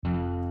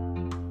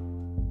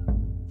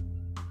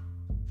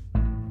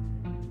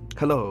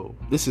Hello,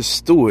 this is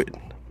Stuart.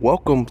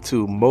 Welcome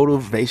to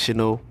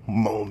Motivational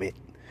Moment.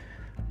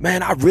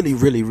 Man, I really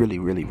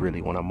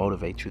want to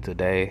motivate you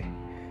today.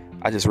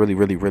 I just really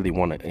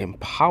want to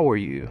empower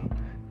you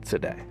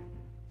today.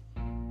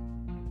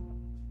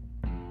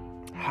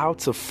 How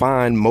to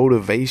find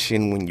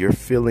motivation when you're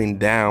feeling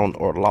down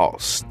or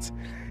lost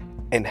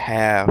and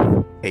have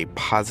a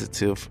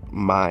positive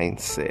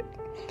mindset.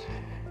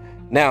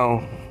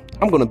 Now,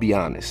 I'm going to be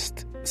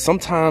honest.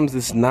 Sometimes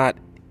it's not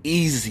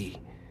easy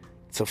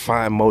to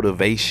find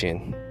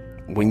motivation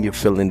when you're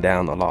feeling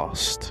down or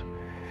lost.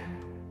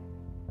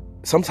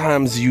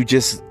 Sometimes you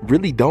just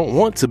really don't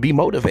want to be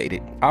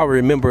motivated. I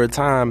remember a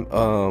time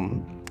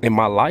in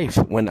my life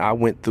when I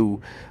went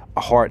through a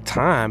hard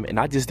time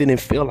and I just didn't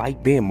feel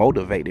like being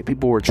motivated.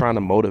 People were trying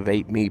to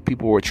motivate me.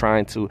 People were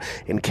trying to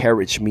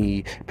encourage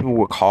me. People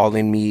were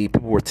calling me.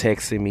 People were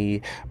texting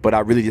me. But I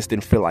really just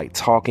didn't feel like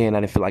talking.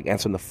 I didn't feel like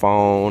answering the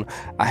phone.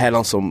 I had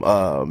on some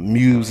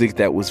music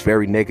that was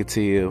very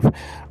negative.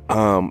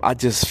 I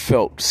just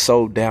felt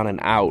so down and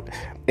out.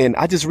 And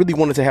I just really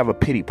wanted to have a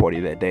pity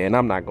party that day. And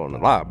I'm not going to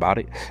lie about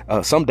it.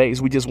 Some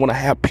days we just want to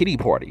have pity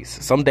parties.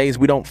 Some days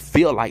we don't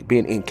feel like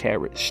being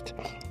encouraged.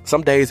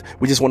 Some days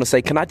we just want to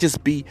say, can I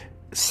just be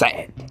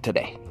sad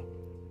today?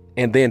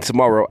 And then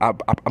tomorrow I'm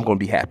going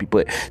to be happy.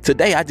 But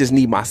today I just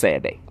need my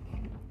sad day.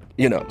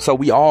 So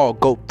we all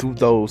go through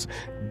those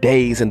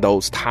days and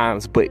those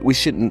times, but we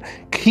shouldn't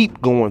keep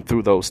going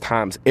through those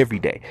times every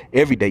day.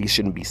 Every day you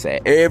shouldn't be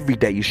sad. Every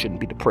day you shouldn't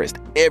be depressed.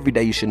 Every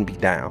day you shouldn't be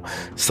down.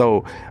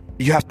 So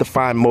you have to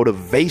find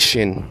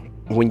motivation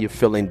when you're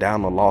feeling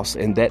down or lost.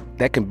 And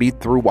that can be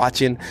through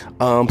watching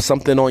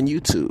something on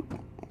YouTube,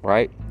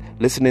 right?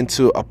 Listening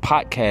to a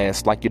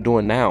podcast like you're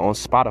doing now on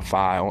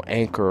Spotify, on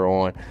Anchor,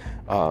 on,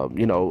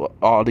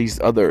 all these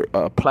other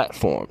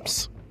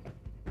platforms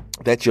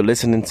that you're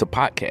listening to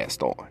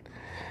podcasts on.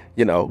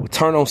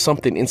 Turn on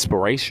something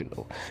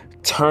inspirational.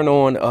 Turn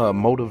on a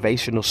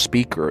motivational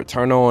speaker.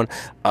 Turn on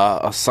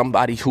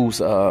somebody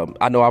who's,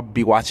 I know I'll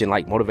be watching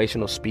like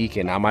motivational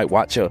speaking. I might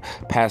watch a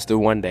pastor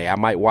one day. I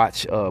might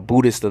watch a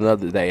Buddhist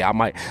another day.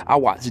 I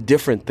watch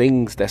different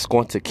things that's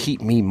going to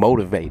keep me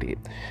motivated,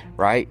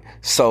 right?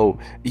 So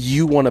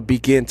you want to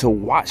begin to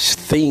watch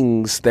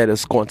things that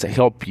is going to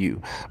help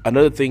you.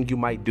 Another thing you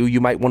might do,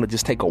 you might want to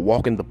just take a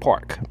walk in the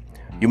park.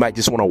 You might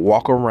just want to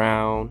walk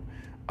around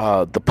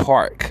the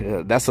park.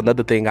 That's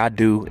another thing I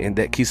do, and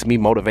that keeps me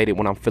motivated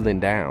when I'm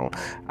feeling down.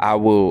 I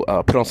will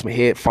put on some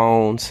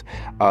headphones,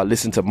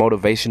 listen to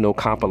motivational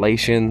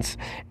compilations,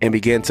 and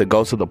begin to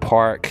go to the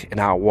park. And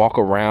I'll walk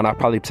around. I'll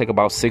probably take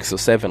about 6 or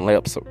 7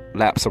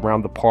 laps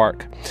around the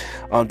park,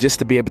 just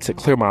to be able to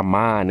clear my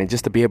mind and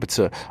just to be able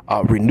to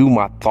renew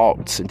my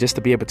thoughts and just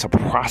to be able to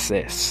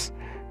process.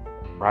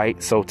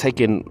 Right. So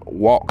taking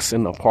walks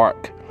in the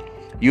park.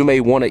 You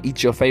may want to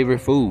eat your favorite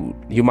food.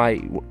 You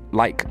might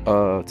like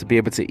to be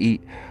able to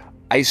eat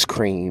ice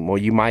cream, or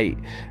you might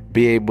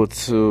be able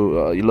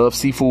to, you love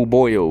seafood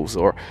boils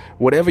or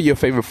whatever your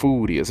favorite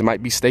food is. It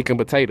might be steak and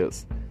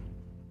potatoes.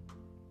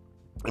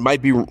 It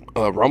might be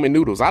ramen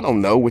noodles. I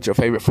don't know what your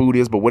favorite food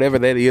is, but whatever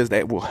that is,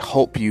 that will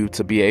help you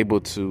to be able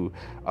to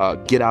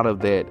get out of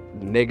that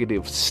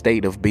negative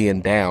state of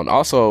being down.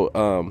 Also,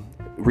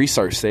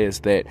 research says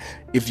that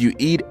if you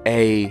eat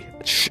a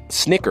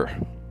Snicker,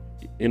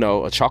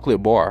 a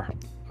chocolate bar,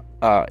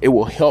 it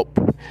will help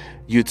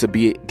you to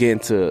begin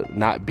to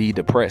not be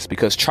depressed,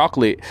 because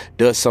chocolate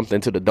does something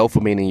to the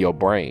dopamine in your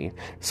brain.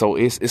 So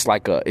it's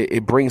like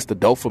it brings the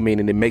dopamine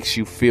and it makes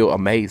you feel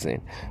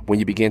amazing when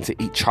you begin to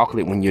eat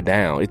chocolate when you're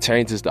down. It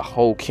changes the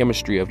whole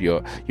chemistry of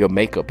your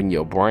makeup in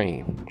your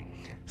brain.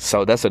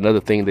 So that's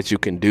another thing that you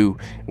can do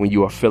when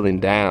you are feeling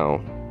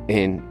down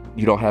and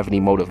you don't have any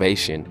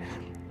motivation,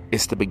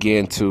 is to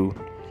begin to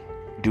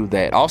do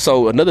that.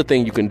 Also, another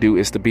thing you can do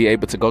is to be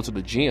able to go to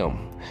the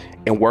gym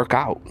and work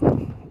out.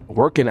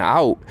 Working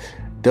out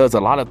does a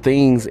lot of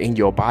things in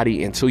your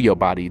body and to your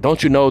body.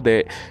 Don't you know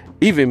that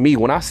even me,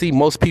 when I see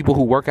most people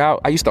who work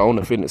out, I used to own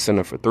a fitness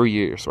center for 3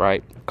 years,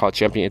 right? Called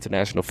Champion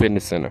International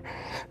Fitness Center.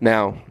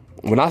 Now,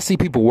 when I see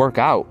people work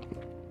out,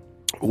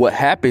 what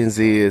happens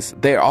is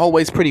they're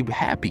always pretty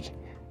happy.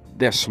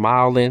 They're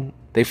smiling.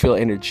 They feel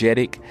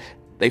energetic.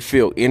 They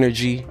feel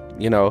energy.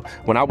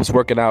 When I was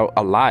working out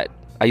a lot,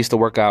 I used to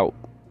work out,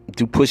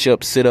 do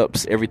push-ups,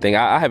 sit-ups, everything.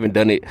 I haven't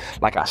done it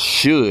like I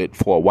should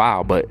for a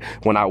while, but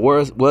when I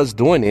was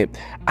doing it,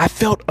 I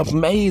felt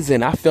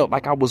amazing. I felt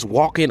like I was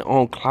walking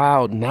on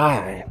cloud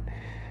 9.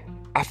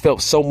 I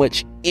felt so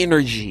much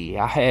energy.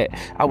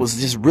 I was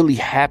just really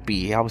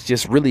happy. I was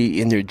just really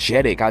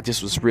energetic.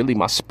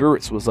 My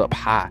spirits was up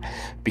high,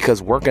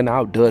 because working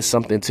out does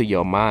something to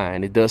your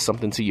mind. It does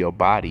something to your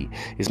body.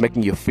 It's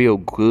making you feel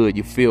good.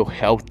 You feel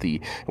healthy.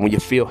 And when you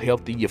feel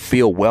healthy, you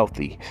feel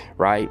wealthy,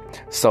 right?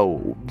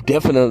 So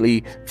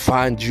definitely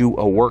find you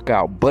a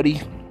workout buddy.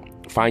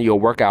 Find your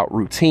workout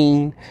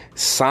routine.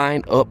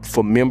 Sign up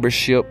for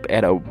membership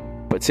at a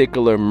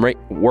particular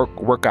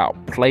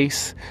workout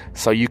place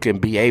so you can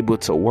be able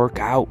to work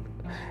out.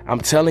 I'm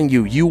telling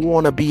you, you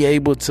want to be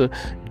able to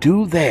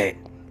do that,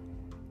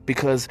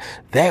 because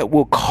that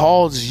will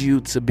cause you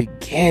to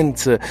begin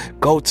to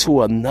go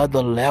to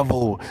another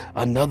level,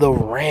 another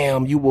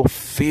realm. You will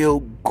feel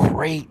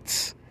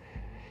great.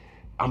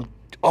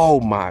 Oh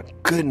my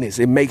goodness,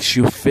 it makes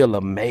you feel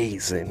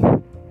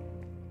amazing.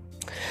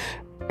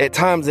 At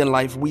times in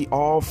life, we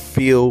all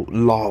feel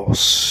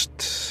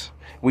lost.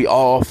 We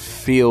all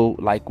feel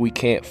like we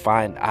can't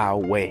find our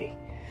way,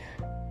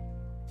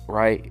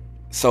 right?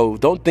 So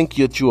don't think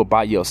that you are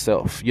by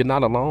yourself. You're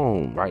not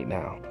alone right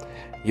now.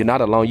 You're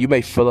not alone. You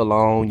may feel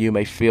alone. You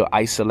may feel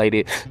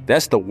isolated.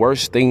 That's the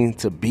worst thing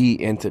to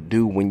be and to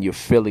do when you're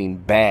feeling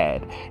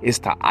bad, is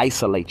to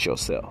isolate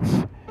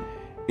yourself.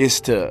 Is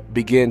to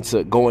begin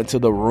to go into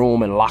the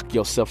room and lock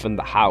yourself in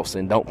the house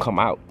and don't come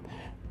out.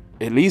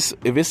 At least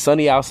if it's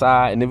sunny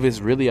outside and if it's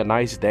really a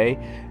nice day,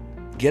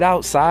 get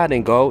outside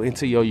and go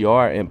into your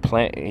yard and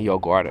plant in your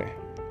garden,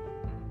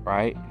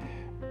 right?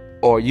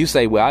 Or you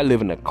say, well, I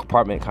live in an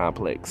apartment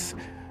complex.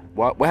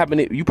 What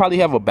happened? You probably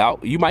have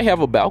you might have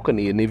a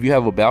balcony. And if you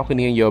have a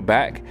balcony in your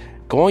back,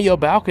 go on your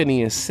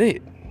balcony and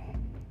sit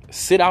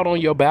out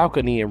on your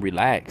balcony and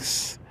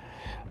relax.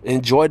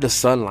 Enjoy the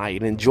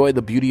sunlight, enjoy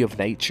the beauty of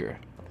nature.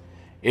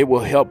 It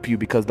will help you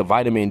because the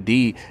vitamin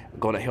D is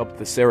going to help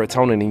the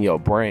serotonin in your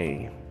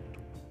brain.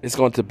 It's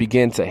going to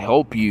begin to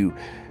help you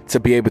to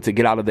be able to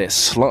get out of that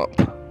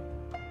slump.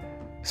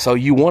 So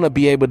you want to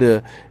be able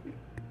to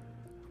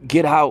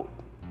get out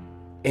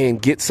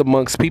and get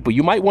amongst people.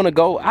 You might want to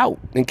go out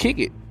and kick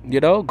it,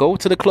 go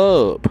to the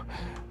club,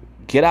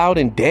 get out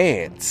and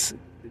dance.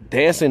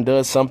 Dancing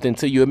does something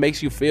to you. It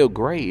makes you feel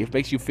great. It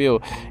makes you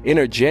feel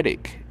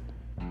energetic.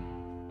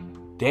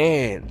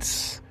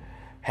 Dance,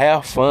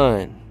 have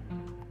fun,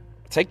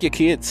 take your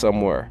kids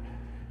somewhere.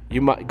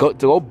 You might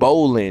go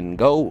bowling,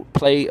 go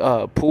play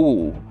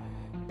pool,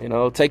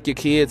 take your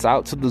kids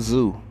out to the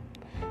zoo.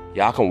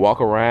 Y'all can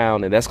walk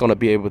around, and that's going to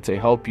be able to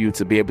help you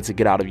to be able to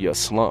get out of your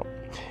slump.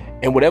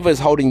 And whatever is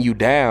holding you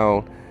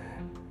down,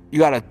 you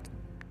got to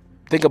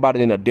think about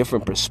it in a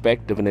different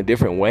perspective, in a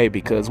different way,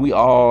 because we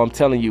all, I'm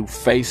telling you,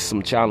 face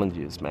some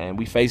challenges, man.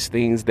 We face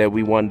things that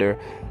we wonder,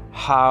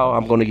 how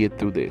I'm going to get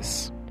through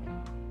this.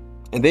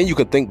 And then you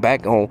can think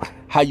back on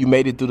how you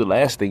made it through the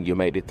last thing you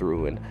made it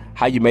through, and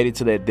how you made it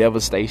to that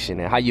devastation,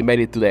 and how you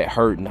made it through that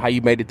hurt, and how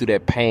you made it through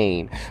that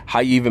pain, how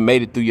you even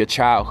made it through your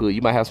childhood.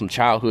 You might have some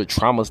childhood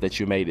traumas that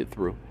you made it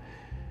through.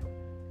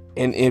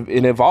 And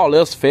if all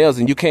else fails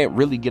and you can't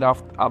really get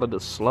out of the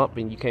slump,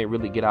 and you can't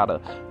really get out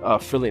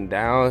of feeling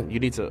down, you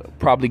need to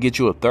probably get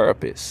you a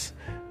therapist,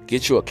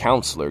 get you a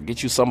counselor,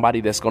 get you somebody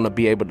that's going to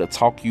be able to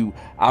talk you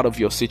out of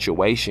your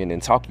situation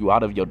and talk you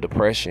out of your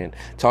depression,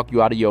 talk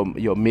you out of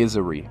your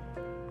misery,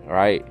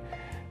 right?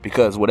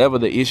 Because whatever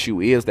the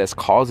issue is that's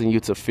causing you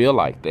to feel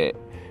like that,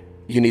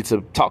 you need to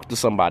talk to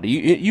somebody.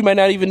 You might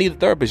not even need a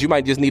therapist. You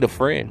might just need a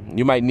friend.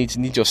 You might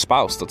need your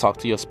spouse to talk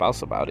to your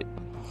spouse about it.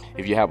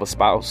 If you have a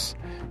spouse,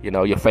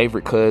 your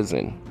favorite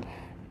cousin,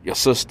 your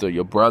sister,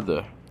 your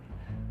brother,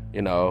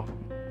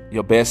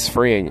 your best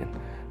friend.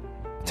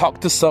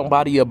 Talk to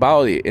somebody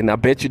about it, and I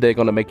bet you they're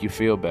going to make you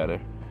feel better.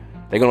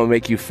 They're going to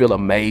make you feel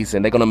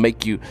amazing. They're going to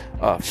make you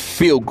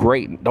feel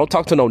great. Don't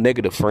talk to no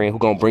negative friend who's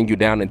going to bring you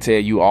down and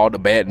tell you all the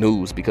bad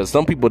news, because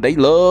some people, they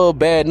love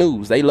bad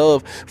news. They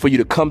love for you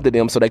to come to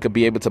them so they could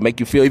be able to make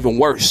you feel even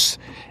worse.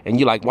 And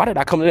you're like, why did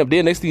I come to them?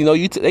 Then next thing you know,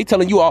 they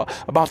telling you all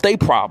about their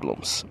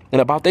problems and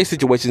about their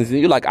situations.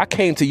 And you're like, I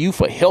came to you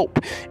for help,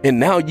 and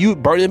now you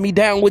burning me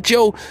down with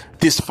your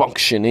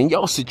dysfunction in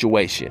your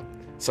situation.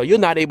 So you're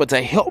not able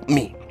to help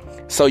me.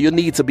 So you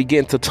need to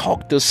begin to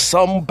talk to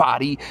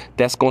somebody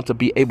that's going to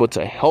be able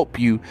to help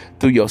you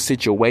through your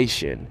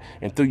situation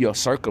and through your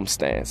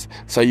circumstance,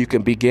 so you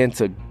can begin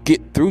to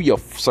get through your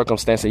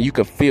circumstance and you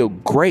can feel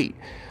great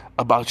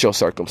about your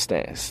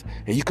circumstance.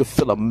 And you can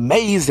feel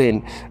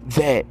amazing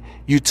that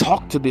you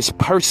talk to this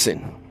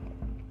person.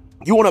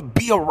 You want to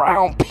be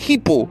around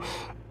people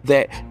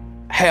that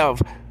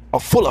are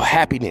full of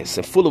happiness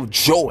and full of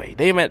joy.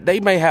 They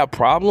may have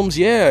problems.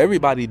 Yeah,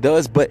 everybody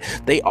does, but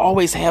they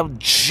always have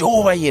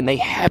joy and they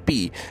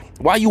happy.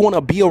 Why you want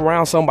to be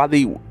around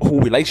somebody who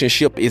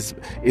relationship is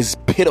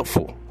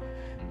pitiful?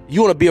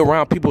 You want to be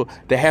around people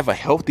that have a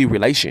healthy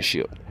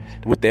relationship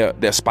with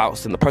their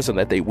spouse and the person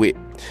that they with.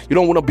 You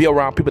don't want to be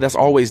around people that's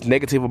always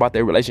negative about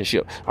their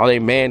relationship. Oh, they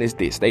man is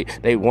this,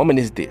 they woman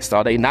is this,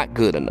 oh, they not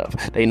good enough,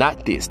 they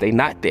not this, they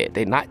not that,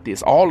 they not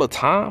this, all the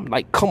time.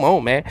 Like, come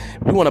on, man.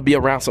 We want to be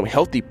around some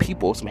healthy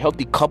people, some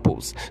healthy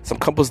couples, some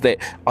couples that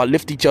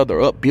lift each other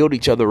up, build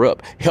each other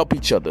up, help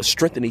each other,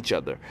 strengthen each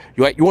other.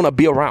 You want to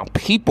be around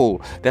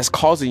people that's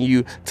causing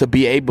you to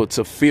be able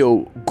to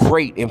feel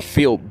great and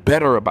feel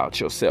better about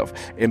yourself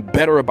and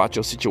better about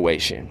your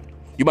situation.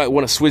 You might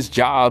want to switch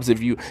jobs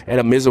if you at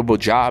a miserable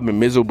job and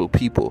miserable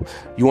people.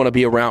 You want to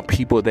be around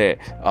people that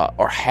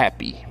are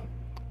happy.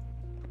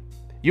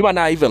 You might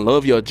not even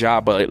love your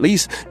job, but at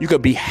least you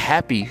could be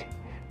happy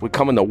with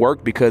coming to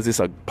work because it's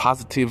a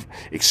positive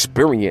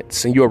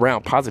experience and you're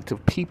around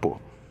positive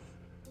people.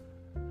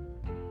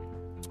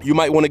 You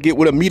might want to get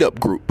with a meetup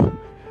group.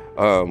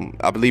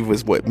 I believe it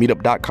was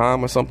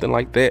meetup.com or something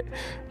like that.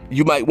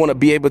 You might want to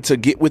be able to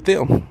get with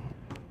them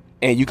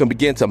And you can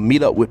begin to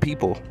meet up with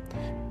people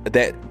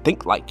that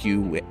think like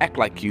you and act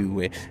like you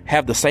and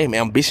have the same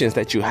ambitions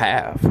that you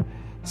have.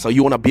 So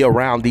you want to be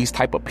around these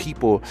type of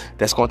people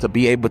that's going to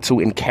be able to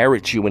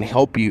encourage you and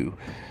help you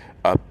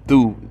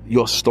through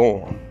your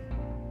storm.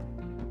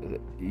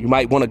 You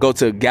might want to go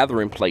to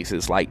gathering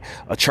places like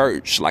a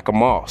church, like a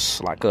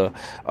mosque, like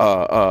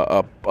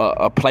a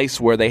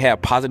place where they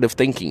have positive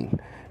thinking.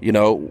 You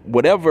know,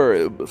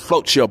 whatever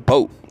floats your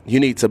boat, you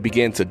need to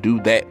begin to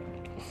do that.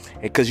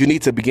 Because you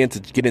need to begin to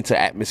get into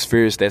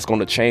atmospheres that's going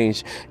to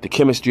change the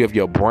chemistry of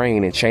your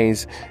brain and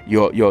change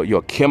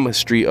your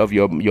chemistry of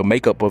your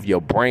makeup of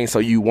your brain, so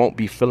you won't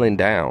be feeling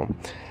down.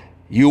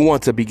 You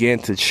want to begin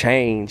to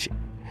change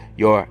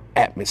your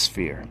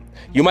atmosphere.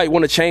 You might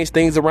want to change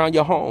things around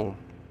your home,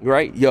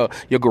 right? Your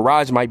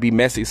garage might be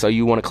messy, so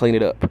you want to clean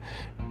it up.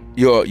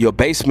 Your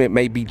basement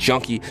may be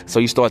junky, so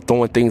you start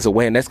throwing things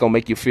away, and that's gonna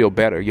make you feel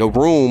better. Your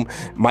room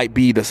might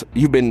be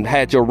you've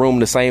had your room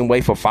the same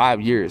way for 5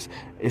 years.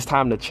 It's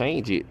time to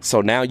change it. So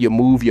now you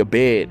move your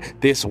bed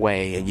this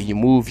way, and you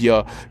move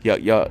your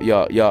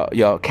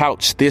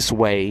couch this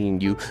way,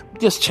 and you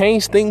just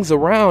change things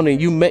around,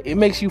 and it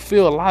makes you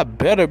feel a lot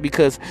better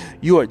because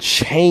you are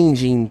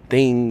changing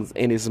things,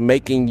 and it's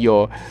making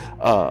your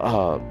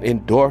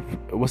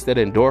endorphins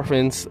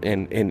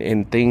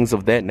and things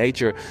of that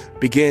nature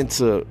begin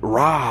to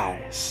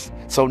rise.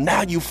 So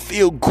now you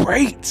feel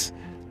great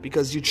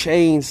because you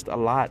changed a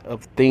lot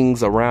of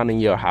things around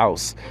in your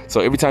house. So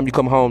every time you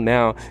come home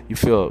now, you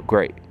feel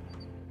great,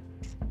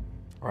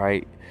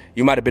 right?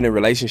 You might have been in a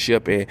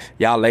relationship and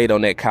y'all laid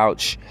on that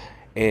couch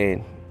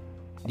and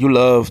you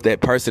love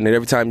that person, and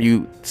every time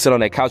you sit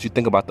on that couch, you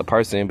think about the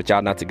person, but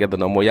y'all not together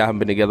no more. Y'all haven't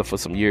been together for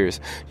some years.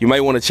 You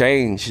might want to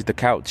change the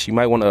couch. You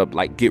might want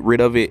to get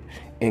rid of it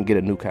and get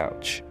a new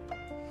couch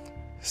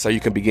so you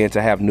can begin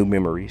to have new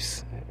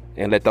memories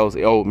and let those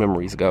old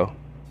memories go.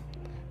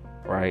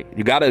 Right?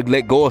 You got to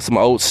let go of some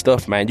old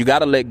stuff, man. You got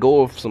to let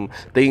go of some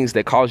things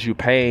that cause you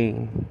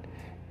pain.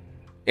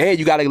 And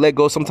you got to let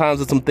go sometimes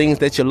of some things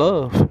that you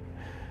love.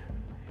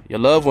 Your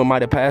loved one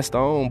might have passed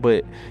on,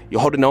 but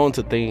you're holding on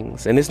to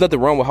things. And there's nothing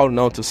wrong with holding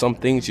on to some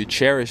things you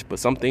cherish, but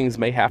some things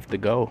may have to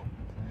go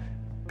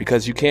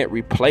because you can't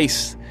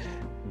replace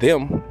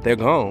them. They're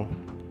gone.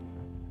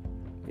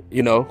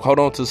 You know, hold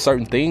on to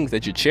certain things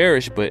that you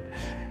cherish, but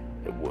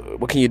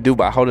what can you do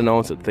by holding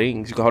on to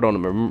things? You can hold on to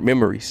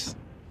memories.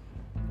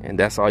 And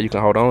that's all you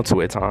can hold on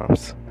to at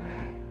times.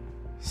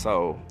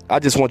 So I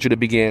just want you to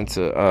begin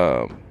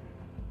to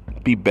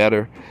be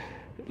better.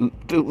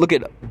 Look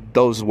at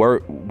those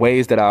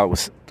ways that I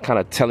was kind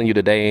of telling you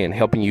today and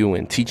helping you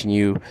and teaching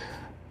you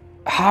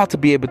how to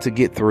be able to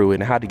get through it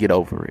and how to get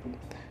over it.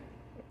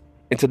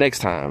 Until next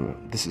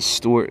time, this is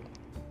Stuart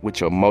with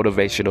your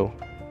motivational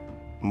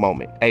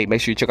moment. Hey,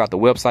 make sure you check out the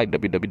website,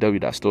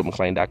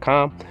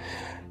 www.stuartmcclain.com.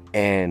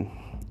 And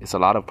it's a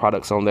lot of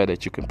products on there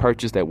that you can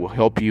purchase that will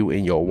help you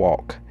in your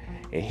walk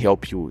and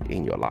help you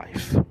in your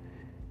life.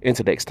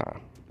 Until next time,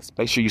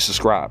 make sure you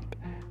subscribe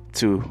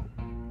to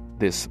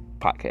this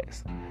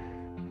podcast.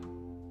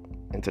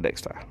 Until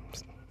next time.